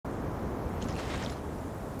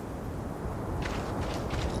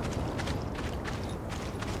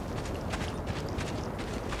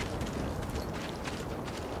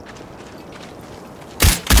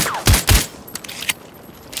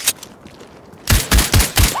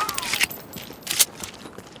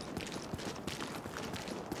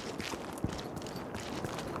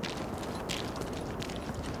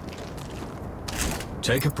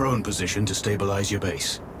Take a prone position to stabilize your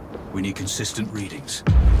base. We need consistent readings.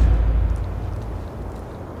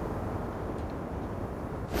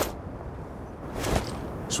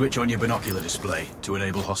 Switch on your binocular display to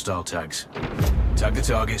enable hostile tags. Tag the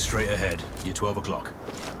target straight ahead. You're 12 o'clock.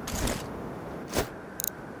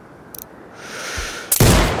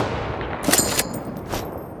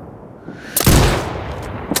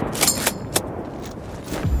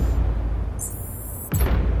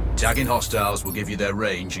 Tagging hostiles will give you their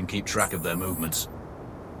range and keep track of their movements.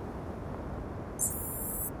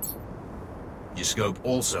 Your scope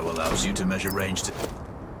also allows you to measure range to...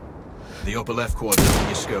 The upper left quadrant of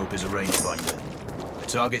your scope is a rangefinder. The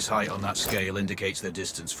target's height on that scale indicates their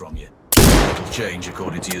distance from you. It'll change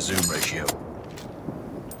according to your zoom ratio.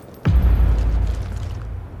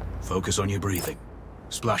 Focus on your breathing.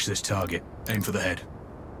 Splash this target. Aim for the head.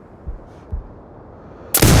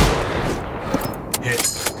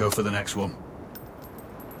 Hit. Go for the next one.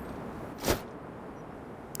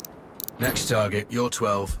 Next target, you're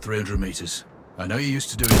 12, 300 meters. I know you're used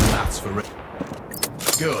to doing the maths for...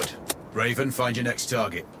 Good. Raven, find your next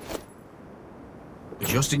target.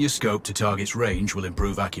 Adjusting your scope to target's range will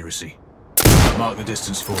improve accuracy. I'll mark the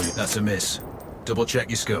distance for you. That's a miss. Double check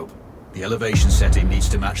your scope. The elevation setting needs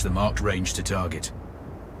to match the marked range to target.